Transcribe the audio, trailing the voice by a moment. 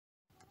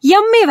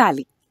Yummy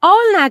Valley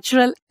all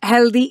natural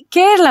healthy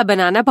Kerala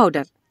banana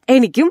powder.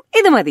 എനിക്കും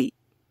ഇത് മതി.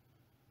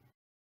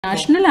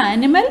 National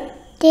animal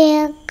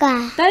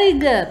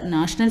tiger.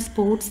 National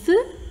sports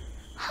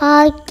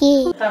hockey.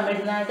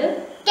 Tamil Nadu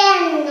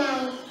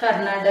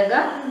Karnataka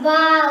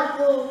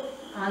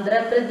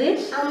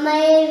Andhra Pradesh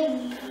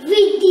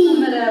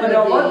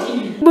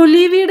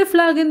ബൊളീവിയയുടെ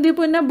flag എന്തിയ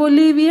പൊന്ന?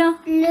 Bolivia.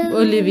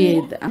 Bolivia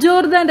ഇത്.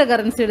 ജോർദാന്റെ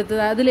currency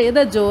എടുത്തത്. അതിൽ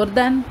ഏതാ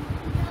ജോർദാൻ?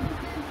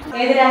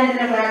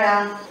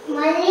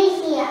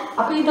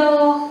 അപ്പൊ ഇതോ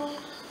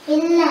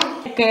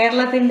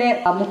കേരളത്തിന്റെ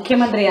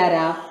മുഖ്യമന്ത്രി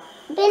ആരാ?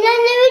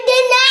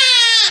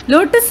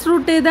 ലോട്ടസ്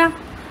ഫ്രൂട്ട് ഏതാ?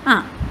 ആ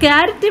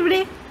ക്യാരറ്റ്.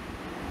 ഇവിടെ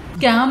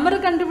ക്യാമറ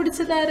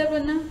കണ്ടുപിടിച്ചത് ആരാ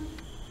പൊന്ന?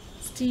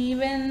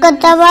 സ്റ്റീവൻ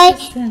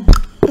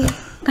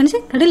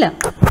കണ്ടില്ല.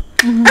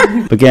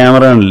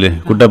 ക്യാമറ ആണല്ലേ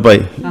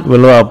കുട്ടപ്പായി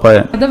വാപ്പായ.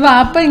 അത്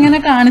വാപ്പ ഇങ്ങനെ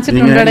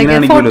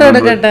കാണിച്ചിട്ടുണ്ട്. ഫോട്ടോ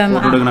എടുക്കട്ടെ.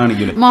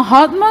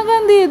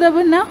 മഹാത്മാഗാന്ധി ഏതാ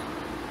പിന്നെ?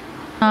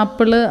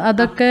 ആപ്പിള്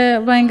അതൊക്കെ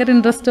ഭയങ്കര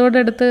ഇൻട്രസ്റ്റോടെ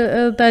എടുത്ത്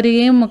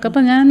തരികയും ഒക്കെ.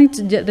 അപ്പം ഞാൻ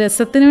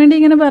രസത്തിന് വേണ്ടി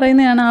ഇങ്ങനെ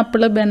പറയുന്നതാണ്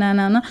ആപ്പിള്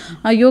ബനാന.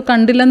 അയ്യോ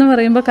കണ്ടില്ലെന്ന്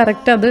പറയുമ്പോൾ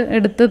കറക്റ്റ് അത്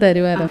എടുത്ത്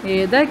തരുമായിരുന്നു.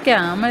 ഏതാ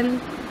ക്യാമൽ?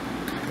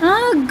 ആ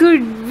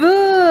ഗുഡ്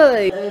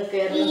ബോയ്.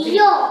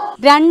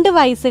 2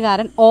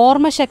 വയസ്സുകാരൻ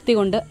ഓർമ്മശക്തി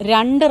കൊണ്ട്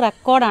 2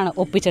 റെക്കോർഡാണ്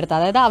ഒപ്പിച്ചെടുത്തത്.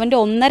 അതായത് അവൻ്റെ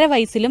 1.5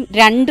 വയസ്സിലും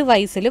 2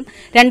 വയസ്സിലും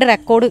 2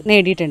 റെക്കോർഡ്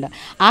നേടിയിട്ടുണ്ട്.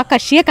 ആ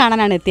കക്ഷിയെ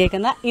കാണാനാണ്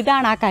എത്തിയേക്കുന്നത്.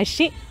 ഇതാണ് ആ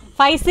കക്ഷി.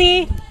 ഫൈസി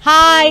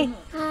ഹായ്.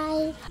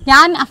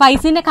 ഞാൻ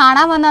ഫൈസിനെ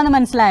കാണാൻ വന്നാന്ന്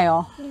മനസ്സിലായോ?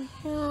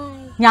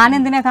 ഞാൻ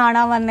എന്തിനാ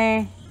കാണാൻ വന്നേ?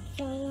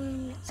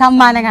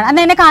 സമ്മാനം കാണാൻ.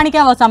 അന്ന് എന്നെ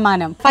കാണിക്കാവോ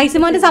സമ്മാനം?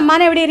 ഫൈസിമോന്റെ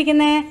സമ്മാനം എവിടെ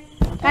ഇരിക്കുന്നേ?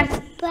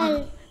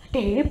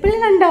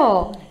 ടേബിളിലുണ്ടോ?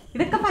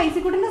 ഇതൊക്കെ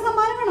ഫൈസിക്കുട്ടിന്റെ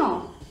സമ്മാനമാണോ?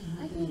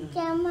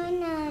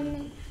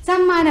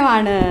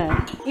 സമ്മാനമാണ്.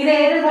 ഇത്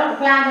ഏത്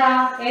ഫ്ലാഗാ?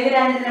 ഏത്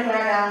രാജ്യത്തിന്റെ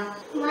ഫ്ലാഗാ?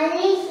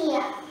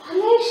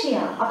 മലേഷ്യ.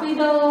 അപ്പൊ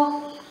ഇതോ?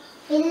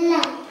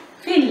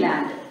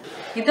 ഫിൻലാൻഡ്.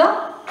 ഇതോ?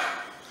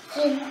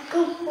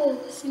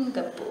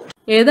 സിംഗപ്പൂർ.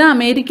 ഏതാ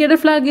അമേരിക്കയുടെ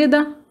ഫ്ലാഗ്? ഏതാ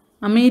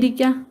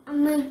America?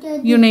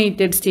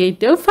 United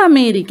state of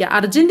America.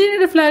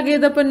 അർജന്റീനയുടെ ഫ്ലാഗ്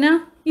ഏതാ പൊന്ന?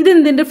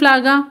 ഇതെന്തിന്റെ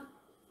ഫ്ലാഗാ?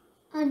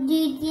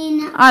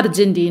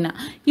 അർജന്റീന.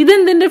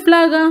 ഇതെന്തിന്റെ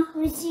ഫ്ലാഗാ?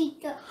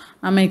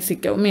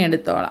 മെക്സിക്കോ. ഉമ്മ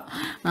എടുത്തോളാം.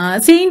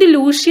 സെയിന്റ്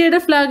ലൂഷ്യയുടെ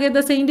ഫ്ലാഗ്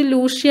ഏതാ? Saint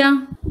Lucia.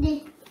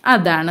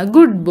 അതാണ്.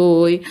 Good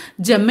boy.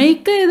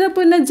 ജമൈക്ക ഏതാ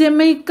പൊന്ന?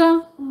 ജമൈക്ക.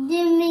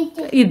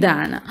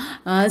 ഇതാണ്.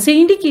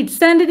 സെയിന്റ്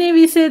കിറ്റ്സ് ആൻഡ്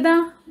നേവീസ് ഏതാ?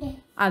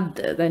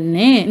 അത്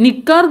തന്നെ.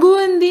 നിക്കർഗുവ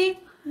എന്തി?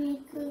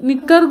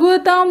 നിക്കർഗുവ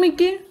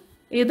താമിക്ക്.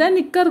 ഏതാ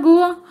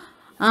നിക്കർഗുവ?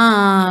 ആ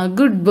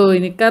ഗുഡ് ബോയ്.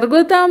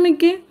 നിക്കർഗുവ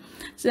താമിക്ക്.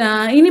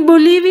 ഇനി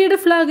ബൊളീവിയയുടെ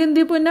ഫ്ലാഗ്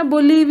എന്തിയ പൊന്ന?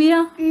 ബൊളീവിയ.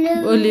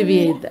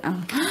 ബൊളീവിയ ഇത്.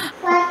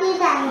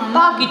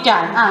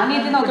 പാകിസ്ഥാൻ. ആ നീ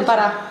ഇത് നോക്കി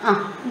പറ.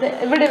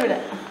 ഇവിടെ ഇവിടെ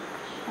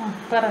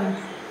പറഞ്ഞു.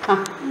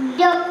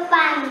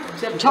 ജപ്പാൻ.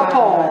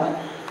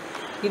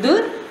 ഇത്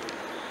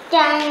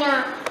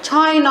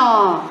ചൈന.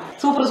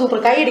 Super super.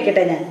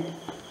 കൈയടിക്കട്ടെ ഞാൻ.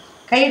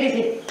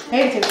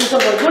 കൈയടിച്ച് super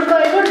boy. Good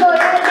boy. Good boy.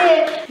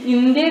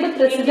 ഇന്ത്യയുടെ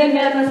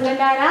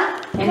പ്രസിഡന്റ് ആരാ?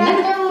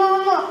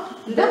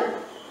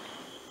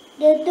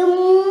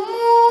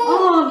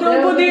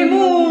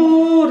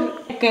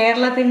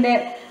 കേരളത്തിന്റെ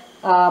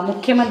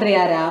മുഖ്യമന്ത്രി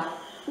ആരാ?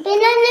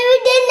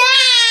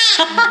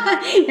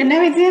 എന്നാ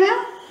വിജയനാ?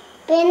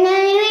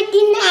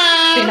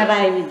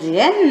 പിണറായി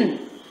വിജയൻ.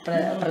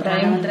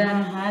 പ്രധാനമന്ത്രി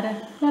ആരാ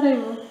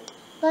പറയൂ?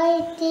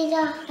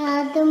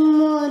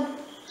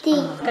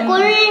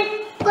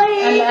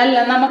 അല്ല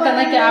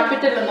നമുക്കെന്നാ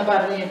ക്യാപിറ്റൽ ഒന്ന്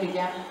പറഞ്ഞു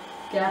കേൾപ്പിക്കാം.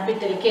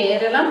 ക്യാപിറ്റൽ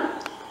കേരളം.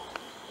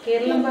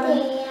 കേരളം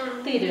പറഞ്ഞു.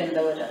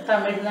 തിരുവനന്തപുരം.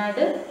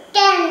 തമിഴ്നാട്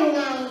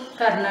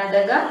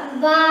കർണാടക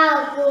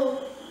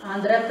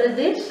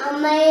ആന്ധ്രാപ്രദേശ്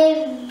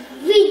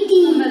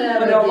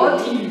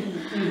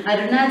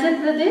അരുണാചൽ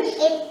പ്രദേശ്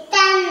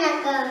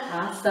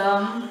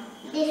ആസാം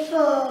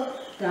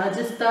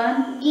രാജസ്ഥാൻ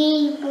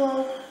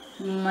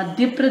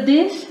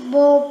മധ്യപ്രദേശ്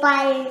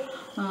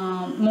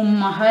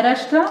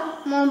മഹാരാഷ്ട്ര.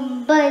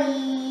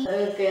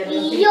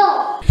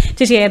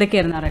 ചേച്ചി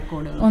ഏതൊക്കെയായിരുന്നു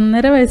റെക്കോർഡ്?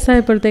 1.5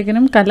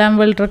 വയസ്സായപ്പോഴത്തേക്കിനും കലാം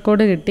വേൾഡ്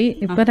റെക്കോർഡ് കിട്ടി.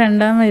 ഇപ്പൊ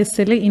 2ാം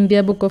വയസ്സിൽ ഇന്ത്യ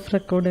ബുക്ക് ഓഫ്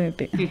റെക്കോർഡ്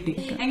കിട്ടി.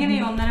 എങ്ങനെയാ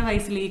 1.5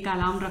 വയസ്സിൽ ഈ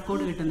കലാം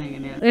റെക്കോർഡ് കിട്ടുന്നത്?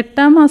 എങ്ങനെയാണ്?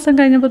 8ാം മാസം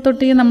കഴിഞ്ഞപ്പോൾ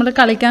തൊട്ട് നമ്മൾ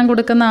കളിക്കാൻ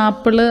കൊടുക്കുന്ന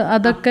ആപ്പിള്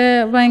അതൊക്കെ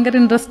ഭയങ്കര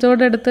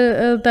ഇൻട്രസ്റ്റോടെ എടുത്ത്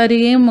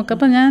തരികയും ഒക്കെ.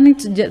 അപ്പം ഞാൻ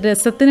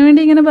രസത്തിന്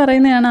വേണ്ടി ഇങ്ങനെ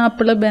പറയുന്നതാണ്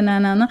ആപ്പിള്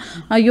ബനാന.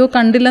 അയ്യോ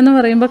കണ്ടില്ലെന്ന്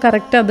പറയുമ്പോൾ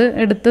കറക്റ്റ് അത്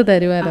എടുത്ത്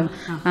തരുമായിരുന്നു.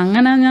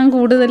 അങ്ങനെ ഞാൻ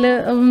കൂടുതൽ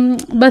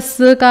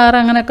ബസ് കാർ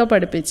അങ്ങനെയൊക്കെ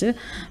പഠിപ്പിച്ച്.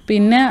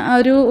 പിന്നെ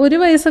ഒരു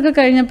വയസ്സൊക്കെ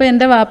കഴിഞ്ഞപ്പോൾ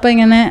എൻ്റെ വാപ്പ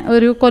ഇങ്ങനെ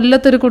ഒരു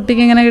കൊല്ലത്തൊരു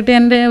കുട്ടിക്ക് ഇങ്ങനെ കിട്ടി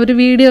എൻ്റെ ഒരു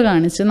വീഡിയോ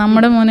കാണിച്ചു.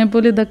 നമ്മുടെ മോനെ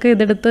പോലും ഇതൊക്കെ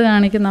ഇതെടുത്ത്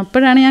കാണിക്കുന്നത്.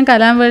 അപ്പോഴാണ് ഞാൻ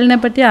കലാം വേൾഡിനെ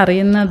പറ്റി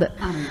അറിയുന്നത്.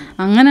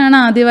 അങ്ങനെയാണ്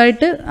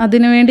ആദ്യമായിട്ട്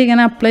അതിനുവേണ്ടി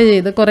ഇങ്ങനെ അപ്ലൈ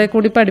ചെയ്ത് കുറേ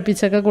കൂടി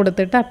പഠിപ്പിച്ചൊക്കെ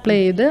കൊടുത്തിട്ട് അപ്ലൈ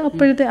ചെയ്ത്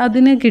അപ്പോഴത്തെ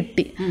അതിന്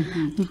കിട്ടി.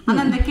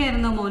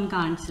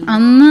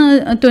 അന്ന്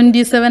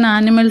 27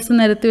 ആനിമൽസ്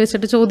നിരത്തി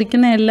വെച്ചിട്ട്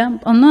ചോദിക്കുന്ന എല്ലാം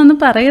ഒന്നും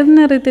പറയുന്ന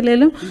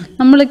അറിയത്തില്ലെങ്കിലും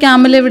നമ്മൾ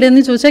ക്യാമൽ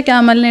എവിടെയെന്ന് ചോദിച്ചാൽ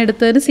ക്യാമലിനെ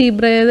എടുത്തു തരും.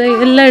 സീബ്ര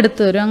എല്ലാം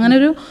എടുത്തു തരും. അങ്ങനെ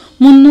ഒരു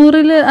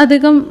 300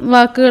 അധികം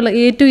വാക്കുകൾ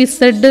A to Z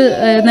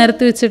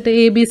നിരത്തി വെച്ചിട്ട്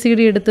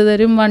ABCD എടുത്തു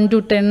തരും. 1 to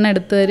 10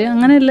 എടുത്തു തരും.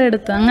 അങ്ങനെയെല്ലാം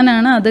എടുത്ത്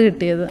അങ്ങനെയാണ് അത്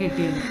കിട്ടിയത്.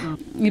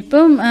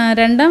 ഇപ്പം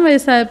 2ാം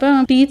വയസ്സായപ്പോൾ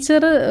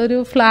ടീച്ചർ ഒരു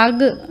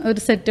ഫ്ലാഗ് ഒരു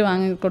സെറ്റ്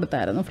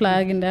വാങ്ങിക്കൊടുത്തായിരുന്നു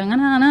ഫ്ലാഗിൻ്റെ.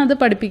 അങ്ങനെയാണ് അത്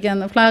പഠിപ്പിക്കാൻ.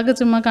 ഫ്ലാഗ്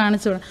ചുമ്മാ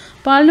കാണിച്ചു വിടാം.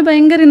 അപ്പോൾ ആളിന്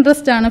ഭയങ്കര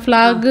ഇൻട്രസ്റ്റ് ആണ്.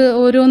 ഫ്ലാഗ്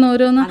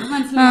ഓരോന്ന്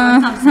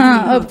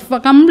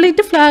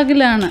കംപ്ലീറ്റ്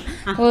ഫ്ലാഗിലാണ്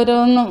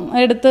ഓരോന്നും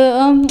എടുത്ത്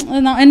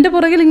എൻ്റെ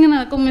പുറകിൽ ഇങ്ങനെ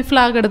കുമ്മി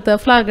ഫ്ലാഗ് എടുത്ത്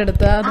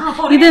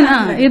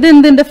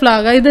ഇതെന്തിൻ്റെ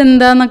ഫ്ലാഗാ,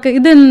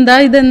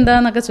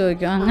 ഇതെന്താന്നൊക്കെ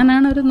ചോദിക്കും.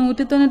 അങ്ങനെയാണ് ഒരു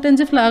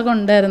 195 ഫ്ലാഗ്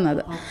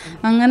ഉണ്ടായിരുന്നത്.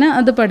 അങ്ങനെ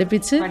അത്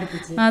പഠിപ്പിച്ച്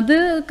അത്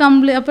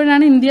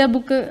അപ്പോഴാണ് ഇന്ത്യ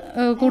ബുക്ക്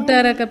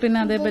കൂട്ടുകാരൊക്കെ പിന്നെ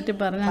അതേപ്പറ്റി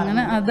പറഞ്ഞു.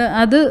 അങ്ങനെ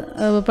അത്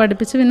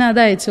പഠിപ്പിച്ച് പിന്നെ അത്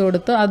അയച്ചു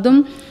കൊടുത്തു. അതും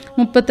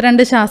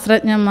 32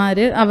 ശാസ്ത്രജ്ഞന്മാർ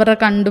അവരുടെ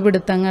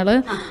കണ്ടുപിടുത്തങ്ങൾ,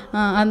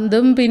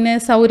 അതും പിന്നെ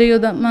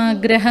സൗരയൂഥം,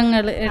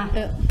 ഗ്രഹങ്ങൾ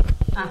 8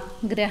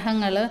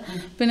 ഗ്രഹങ്ങൾ,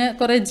 പിന്നെ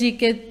കുറേ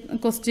GK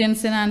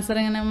ക്വസ്റ്റ്യൻസിന് ആൻസർ.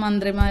 ഇങ്ങനെ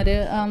മന്ത്രിമാർ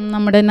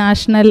നമ്മുടെ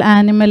നാഷണൽ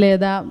ആനിമൽ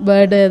ഏതാ,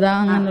 ബേർഡ് ഏതാ,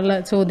 അങ്ങനെയുള്ള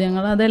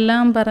ചോദ്യങ്ങൾ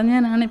അതെല്ലാം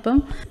പറഞ്ഞാണിപ്പം.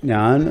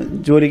 ഞാൻ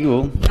ജോലിക്ക്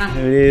പോകും,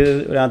 ഒരു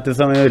രാത്രി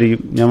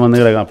സമയമായിരിക്കും ഞാൻ വന്ന്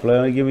കിടക്കാം.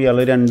 അപ്പോഴായിരിക്കും ഇയാൾ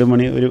 2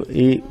 മണി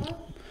ഈ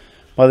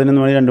 11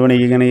 മണി 2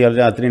 മണിക്ക് ഇങ്ങനെ ഇയാൾ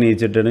രാത്രി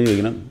എണീച്ചിട്ടാണ്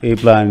ചോദിക്കണം ഈ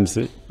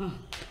പ്ലാൻസ്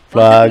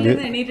ഫ്ലാഗ്.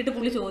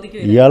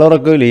 ഇയാൾ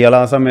ഉറക്കമില്ല, ഇയാൾ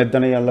ആ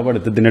സമയത്താണ് ഇയാളുടെ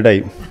പഠിത്തത്തിൻ്റെ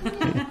ടൈം.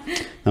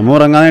 നമ്മൾ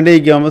ഉറങ്ങാൻ വേണ്ടി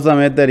ഇരിക്കുമ്പോൾ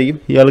സമയത്തായിരിക്കും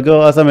ഇയാൾക്ക്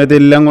ആ സമയത്ത്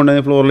എല്ലാം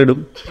കൊണ്ടുവന്ന് ഫ്ലോറിലിടും.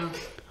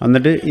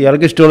 എന്നിട്ട്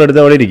ഇയാൾക്ക് ഇഷ്ടമുള്ള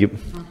എടുത്ത് അവിടെ ഇരിക്കും.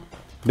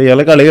 അപ്പോൾ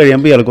ഇയാളെ കളി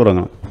കഴിയുമ്പോൾ ഇയാൾക്ക്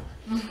ഉറങ്ങണം.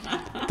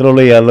 ഇത്രേ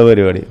ഉള്ളൂ ഇയാളുടെ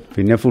പരിപാടി.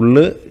 പിന്നെ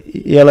ഫുള്ള്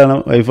ഇയാളാണ്,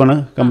 വൈഫാണ്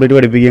കംപ്ലീറ്റ്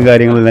പഠിപ്പിക്കുകയും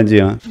കാര്യങ്ങളെല്ലാം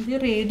ചെയ്യണം.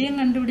 റേഡിയം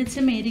കണ്ടുപിടിച്ച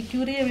മേരി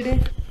ക്യൂറി എവിടെ?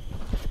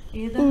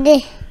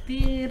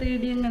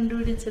 റേഡിയം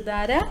കണ്ടുപിടിച്ചത്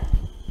ആരാ?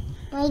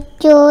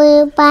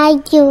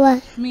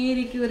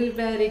 മേരി ക്യൂറി,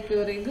 ബാരി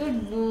ക്യൂറി.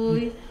 Good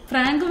boy.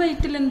 ഫ്രാങ്ക്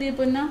വൈറ്റിൽ എന്ത്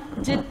പൊന്ന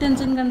jet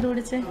engine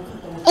കണ്ടുപിടിച്ചേ?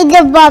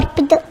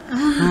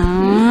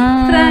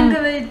 Frank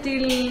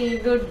വൈറ്റിൽ.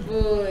 Good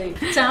boy.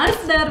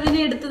 Charles ഡാർവിനെ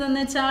എടുത്തു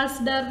തന്നെ. ചാൾസ്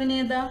ഡാർവിൻ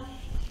ഏതാ?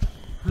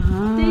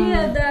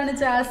 അതാണ്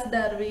ചാൾസ്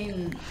ഡാർവിൻ.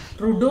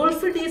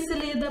 റുഡോൾഫ്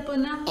ഡീസൽ ഏതാ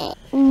പൊന്ന?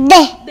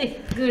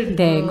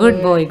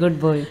 Good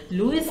boy.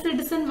 Luis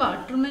Edison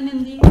Waterman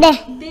എന്ത്?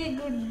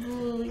 Good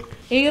boy.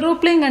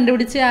 എയ്റോപ്ലെയിൻ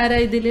കണ്ടുപിടിച്ച ആരാ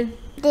ഇതില്?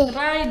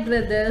 Right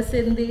brothers.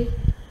 എന്ത്?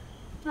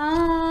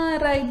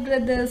 Right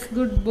brothers.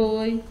 Good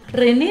boy.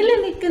 Rene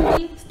ലെനിക്ക്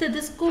എന്ത്?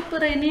 സ്റ്റെതസ്കോപ്പ്.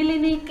 റെനെ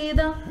ലെനിക്ക്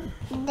ഏതാ?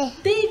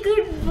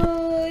 Good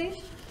boy.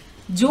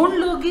 John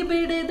Logie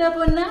bird ഏതാ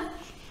പൊന്ന?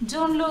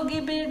 John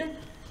Logie bird.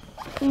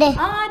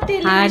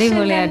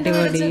 അടിപൊളി.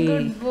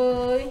 Good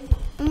boy.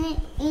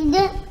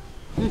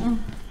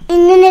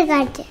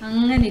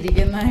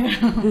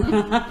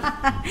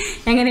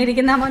 എങ്ങനെ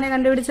ഇരിക്കുന്ന മോനെ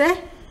കണ്ടുപിടിച്ചേ?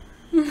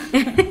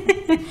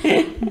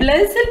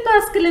 ബ്ലേസിൽ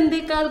പാസ്കൽ എന്ത്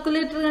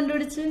കാൽക്കുലേറ്റർ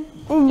കണ്ടുപിടിച്ച്?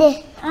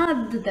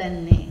 അത്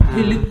തന്നെ.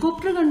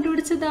 ഹെലികോപ്റ്റർ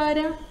കണ്ടുപിടിച്ചത്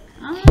ആരാ?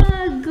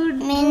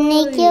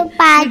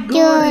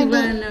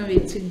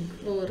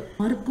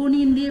 മാർക്കോണി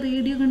എന്ത്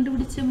റേഡിയോ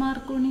കണ്ടുപിടിച്ച?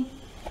 മാർക്കോണി.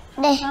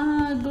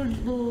 Good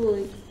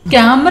boy.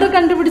 ക്യാമറ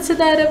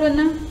കണ്ടുപിടിച്ചത് ആരാ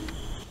പൊന്ന?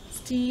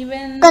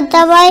 സ്റ്റീവൻ.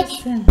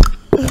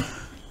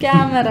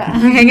 ക്യാമറ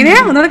എങ്ങനെയാ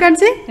ഒന്നുകൂടെ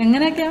കാണിച്ചേ?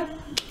 എങ്ങനെയൊക്കെയാ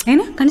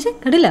കാണിച്ചേ?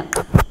 കണ്ടില്ല.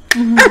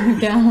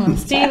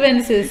 Steven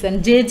season.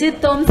 JJ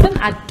Thomson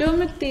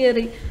atomic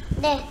theory.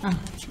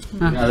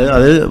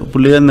 അത്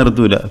പുള്ളിയെ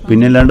നിർത്തൂല.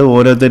 പിന്നെ അല്ലാണ്ട്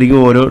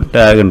ഓരോരുത്തർക്കും ഓരോ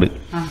ടാഗ് ഉണ്ട്.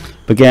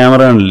 ഇപ്പൊ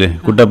ക്യാമറ ആണല്ലേ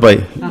കുട്ടപ്പായി,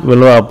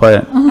 വെള്ള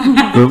വാപ്പാനെ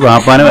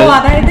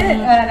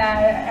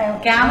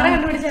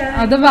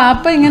അത്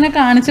വാപ്പ ഇങ്ങനെ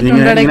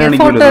കാണിച്ചിട്ടുണ്ട്.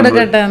 ഫോട്ടോ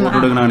എടുക്കട്ടെ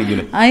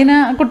അതിന്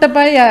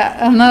കുട്ടപ്പായി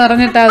എന്ന്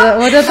പറഞ്ഞിട്ട് അത്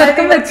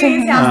ഓരോരുത്തർക്കും വെച്ച്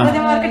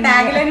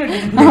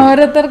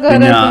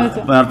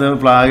നേരത്തെ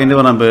ഫ്ലാഗിന്റെ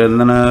പറഞ്ഞപ്പോ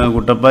എന്താണ്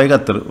കുട്ടപ്പായി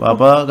ഖത്തർ,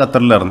 വാപ്പ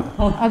ഖത്തറിലായിരുന്നു.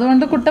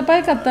 അതുകൊണ്ട്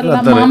കുട്ടപ്പായി ഖത്തറില,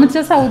 മാമിച്ച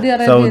സൗദി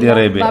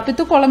അറേബ്യ,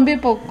 വാപ്പിത്ത് കൊളംബിയ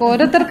പോക്ക്.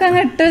 ഓരോരുത്തർക്ക്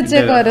അങ്ങ് ഇട്ട്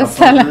വെച്ചേക്കും ഓരോ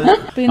സ്ഥലം.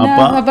 പിന്നെ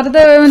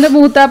അപ്പുറത്തെ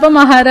മൂത്താപ്പ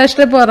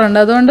മഹാരാഷ്ട്ര പോറുണ്ട്.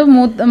 അതുകൊണ്ട്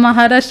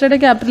മഹാരാഷ്ട്രയുടെ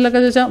ക്യാപിറ്റലൊക്കെ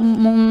ചോദിച്ചാൽ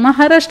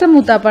മഹാരാഷ്ട്ര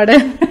മൂത്താപ്പാടെ.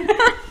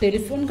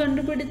 ടെലിഫോൺ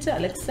കണ്ടുപിടിച്ച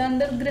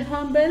അലക്സാണ്ടർ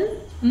ഗ്രഹാം ബെൽ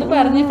എന്ന്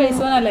പറഞ്ഞ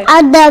പൈസോൻ അല്ലേ?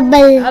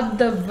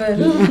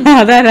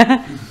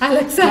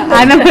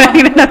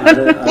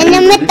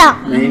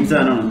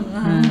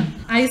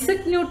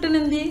 ഐസക് ന്യൂട്ടൺ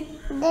എന്തി?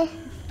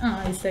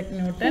 Isaac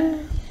Newton.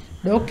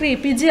 Doctor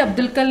APJ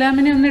Abdul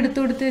കലാമിനെ ഒന്ന് എടുത്തു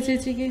കൊടുത്തേ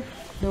ചേച്ചിക്ക്.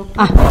 Doctor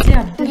APJ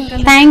Abdul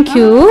Kalam. Thank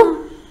you.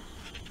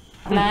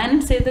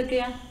 Planets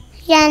ഏതൊക്കെയാ?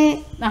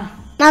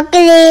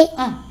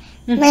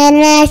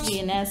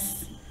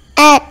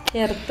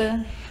 Earth,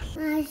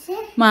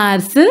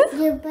 Mars,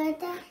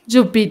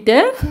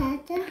 Jupiter,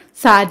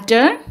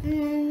 Saturn,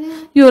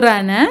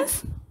 Uranus,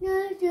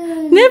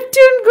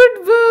 Neptune. Good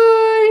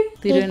boy.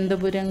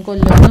 Thiruvananthapuram,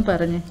 കൊല്ലം എന്ന്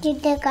പറഞ്ഞു.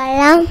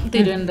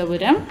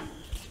 തിരുവനന്തപുരം,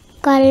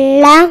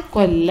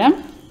 കൊല്ലം,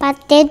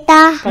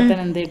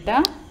 Pathanamthitta,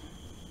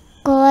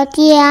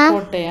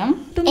 Kottayam,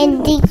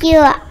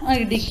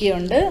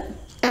 ഇടുക്കിയുണ്ട്,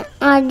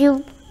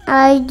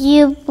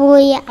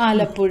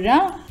 Alappuzha,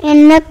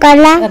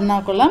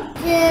 Ernakulam,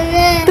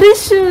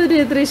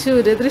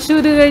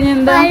 Thrissur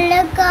കഴിഞ്ഞെന്താ?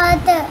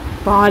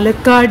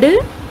 Palakkad,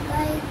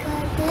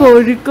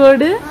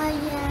 Kozhikode,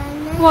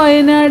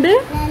 Wayanad,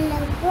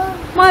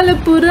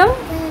 Malappuram,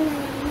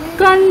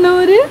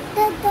 Kannur,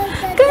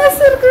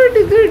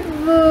 Kasaragod. Good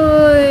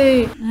boy.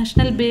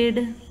 National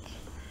bird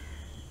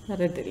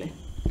അറിയത്തില്ലേ?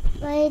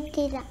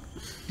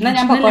 എന്നാ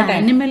ഞാൻ പൊക്കോട്ടെ.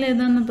 ആനിമൽ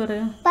ഏതാന്ന്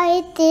പറയാം.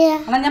 പൈത്തിയ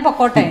എന്നാ ഞാൻ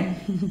പൊക്കോട്ടെ.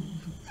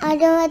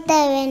 60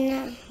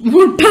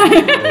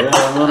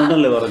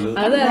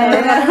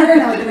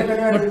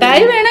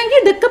 മുട്ടായി വേണമെങ്കിൽ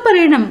ഇതൊക്കെ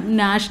പറയണം.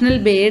 നാഷണൽ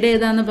ബേർഡ്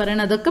ഏതാന്ന്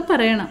പറയണം, അതൊക്കെ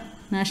പറയണം.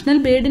 നാഷണൽ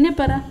ബേർഡിനെ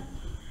പറ.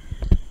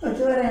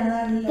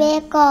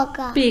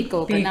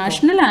 Peacock.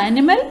 National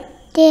animal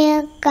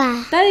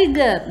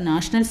tiger.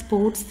 National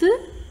sports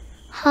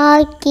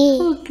hockey.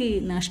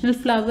 National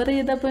flower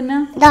ഏതാ പൊന്ന?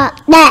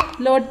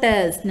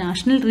 ലോട്ടസ്.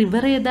 നാഷണൽ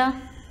റിവർ ഏതാ?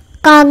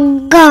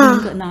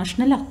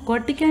 നാഷണൽ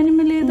അക്വാട്ടിക്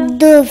ആനിമൽ ഏതാ?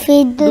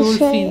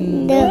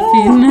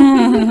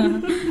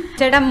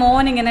 ചേട്ടാ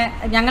മോൻ ഇങ്ങനെ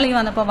ഞങ്ങൾ ഈ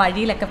വന്നപ്പോൾ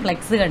വഴിയിലൊക്കെ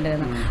ഫ്ലെക്സ്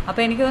കണ്ടിരുന്നു.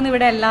 അപ്പോൾ എനിക്ക് തോന്നുന്നു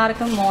ഇവിടെ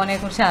എല്ലാവർക്കും മോനെ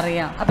കുറിച്ച്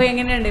അറിയാം. അപ്പോൾ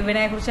എങ്ങനെയുണ്ട്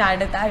ഇവനെ കുറിച്ച്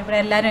ഇവിടെ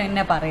എല്ലാവരും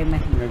എന്നെ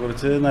പറയുന്നത്? ഇതിനെ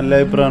കുറിച്ച് നല്ല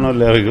അഭിപ്രായമാണോ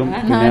എല്ലാവർക്കും.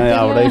 പിന്നെ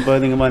അവിടെ ഇപ്പോൾ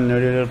നിങ്ങൾ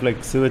മഞ്ഞൊരു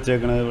ഫ്ലെക്സ്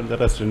വെച്ചേക്കണത് ഇവിടുത്തെ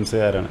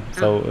റെസിഡൻസുകാരാണ്.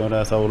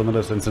 സൗഹൃദ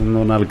റെസിഡൻസിൽ നിന്ന്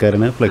പറഞ്ഞ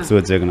ആൾക്കാരാണ് ഫ്ലെക്സ്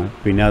വെച്ചേക്കണത്.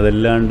 പിന്നെ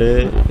അതല്ലാണ്ട്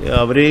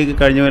അവർ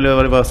കഴിഞ്ഞ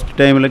പോലെ ഫസ്റ്റ്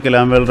ടൈമിൽ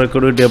കലാം വേൾഡ്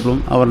റെക്കോർഡ് കിട്ടിയപ്പോഴും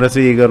അവരുടെ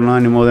സ്വീകരണം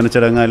അനുമോദന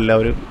ചടങ്ങ്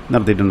എല്ലാവരും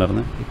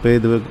നടത്തിയിട്ടുണ്ടായിരുന്നു. ഇപ്പോൾ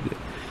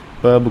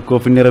ബുക്ക്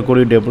ഓഫ് ഇന്ത്യ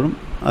റെക്കോർഡ് കിട്ടിയപ്പോഴും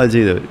അത്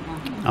ചെയ്തവർ.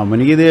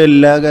 അവനിക്ക് ഇത്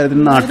എല്ലാ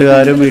കാര്യത്തിലും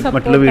നാട്ടുകാരും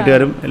മറ്റുള്ള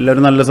വീട്ടുകാരും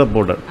എല്ലാവരും നല്ല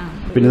സപ്പോർട്ടാണ്.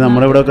 പിന്നെ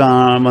നമ്മുടെ ഇവിടെ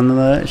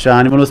വന്നത്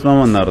ഷാനിമൽ ഉസ്മാൻ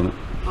വന്നായിരുന്നു.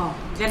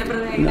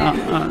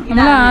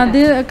 നമ്മൾ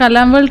ആദ്യം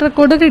കലാം വേൾഡ്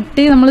റെക്കോർഡ്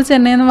കിട്ടി. നമ്മൾ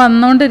ചെന്നൈയിൽ നിന്ന്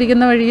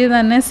വന്നുകൊണ്ടിരിക്കുന്ന വഴി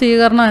തന്നെ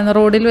സ്വീകരണമായിരുന്നു.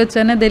 റോഡിൽ വെച്ച്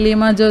തന്നെ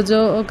ദലീമ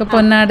ജോജോ ഒക്കെ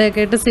പൊന്നാടയൊക്കെ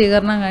ആയിട്ട്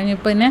സ്വീകരണം കഴിഞ്ഞു.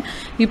 പിന്നെ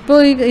ഇപ്പോൾ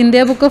ഈ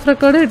ഇന്ത്യ ബുക്ക് ഓഫ്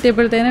റെക്കോർഡ്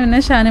കിട്ടിയപ്പോഴത്തേനും പിന്നെ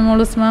ഷാനിമോൾ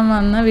ഉസ്മാൻ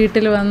വന്ന്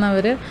വീട്ടിൽ വന്ന്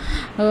അവർ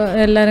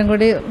എല്ലാവരും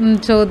കൂടി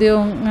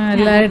ചോദ്യവും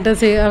എല്ലായിട്ട്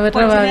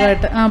അവരുടെ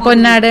ഭാഗമായിട്ട്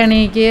പൊന്നാട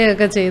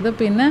അണിയിക്കുകയൊക്കെ ചെയ്തു.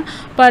 പിന്നെ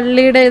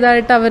പള്ളിയുടെ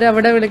ഇതായിട്ട് അവർ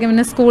അവിടെ വിളിക്കും.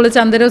 പിന്നെ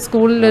ചന്ദ്ര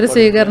സ്കൂളിലൊരു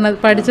സ്വീകരണം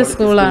പഠിച്ച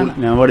സ്കൂളാണ്.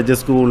 ഞാൻ പഠിച്ച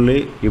സ്കൂളിൽ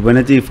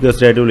ഇവനെ ചീഫ്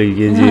ഗസ്റ്റ് ആയിട്ട്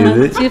വിളിക്കുകയും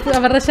ചെയ്ത്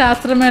അവരുടെ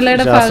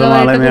ശാസ്ത്രമേളയുടെ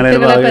ഭാഗമായിട്ട്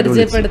കുട്ടികളെ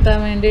പരിചയപ്പെടുത്താൻ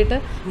വേണ്ടിയിട്ട്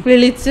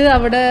വിളിച്ച്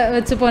അവിടെ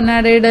വെച്ച്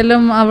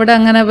പൊന്നാടയിടലും അവിടെ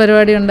അങ്ങനെ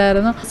പരിപാടി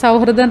ഉണ്ടായിരുന്നു.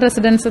 സൗഹൃദം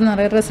റെസിഡൻസ് എന്ന്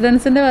പറയും.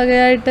 റെസിഡൻസിന്റെ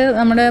വകയായിട്ട്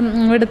നമ്മുടെ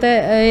ഇവിടുത്തെ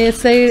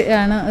SI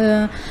ആണ്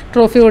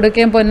ട്രോഫി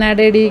കൊടുക്കുകയും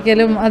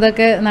പൊന്നാടയിടിക്കലും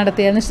അതൊക്കെ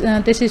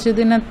നടത്തിയായിരുന്നു.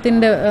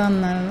 ശിശുദിനത്തിന്റെ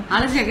ഒന്നാണ്.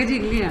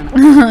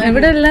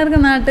 ഇവിടെ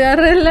എല്ലാവർക്കും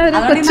നാട്ടുകാരുടെ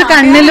എല്ലാവരും കുറച്ച്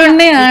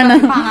കണ്ണിലുണ്ണിയാണ്.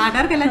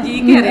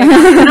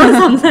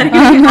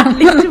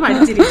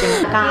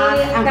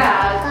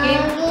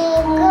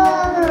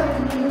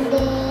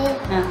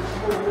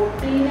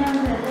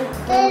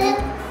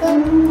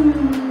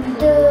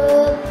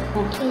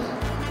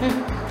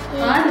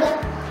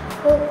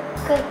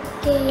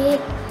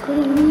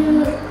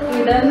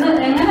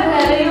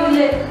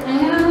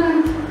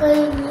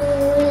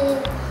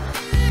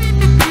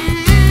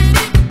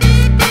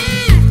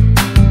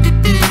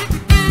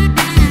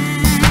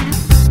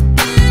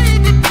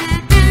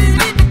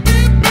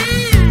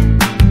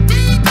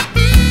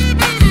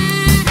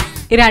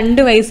 ഈ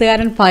 2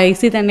 വയസ്സുകാരൻ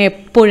ഫൈസി തന്നെ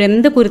എപ്പോഴും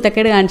എന്ത്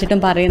കുരുത്തക്കേട് കാണിച്ചിട്ടും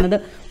പറയുന്നത്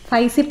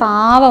ഫൈസി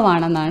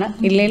പാവമാണെന്നാണ്.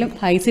 ഇല്ലെങ്കിലും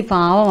ഫൈസി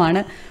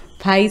പാവമാണ്.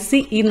 ഫൈസി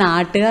ഈ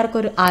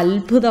നാട്ടുകാർക്കൊരു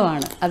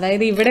അത്ഭുതമാണ്.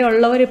 അതായത് ഇവിടെ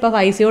ഉള്ളവർ ഇപ്പോൾ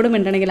ഫൈസിയോട്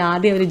മിണ്ടണമെങ്കിൽ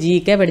ആദ്യം അവർ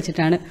GK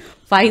പഠിച്ചിട്ടാണ്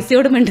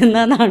ഫൈസിയോട്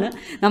മിണ്ടുന്നതെന്നാണ്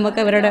നമുക്ക്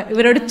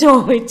ഇവരോട്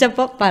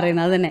ചോദിച്ചപ്പോൾ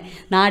പറയുന്നത്. അത് തന്നെ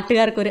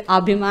നാട്ടുകാർക്കൊരു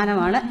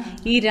അഭിമാനമാണ്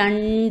ഈ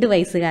 2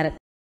 വയസ്സുകാരൻ.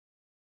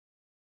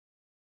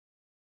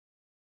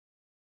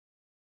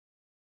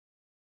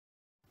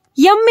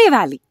 Yummy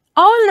Valley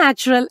all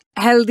natural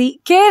healthy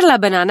Kerala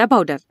banana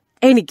powder.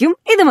 എനിക്കും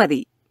ഇത് മതി.